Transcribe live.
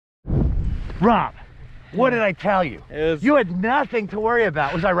Rob, what did I tell you? You had nothing to worry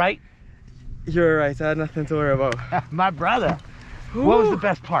about. Was I right? You're right. I had nothing to worry about. My brother. Ooh. What was the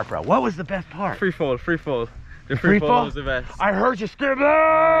best part, bro? What was the best part? Free fall. The free fall was the best. I heard you scream.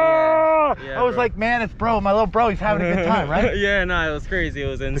 Yeah, I was like, man, it's bro, my little bro. He's having a good time, right? Yeah, no, it was crazy. It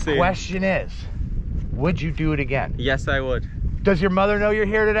was insane. The question is, would you do it again? Yes, I would. Does your mother know you're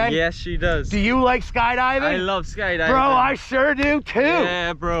here today? Yes, she does. Do you like skydiving? I love skydiving. Bro, I sure do too.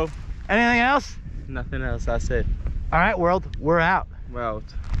 Yeah, bro. Anything else? Nothing else. That's it. All right, world, we're out. We're out.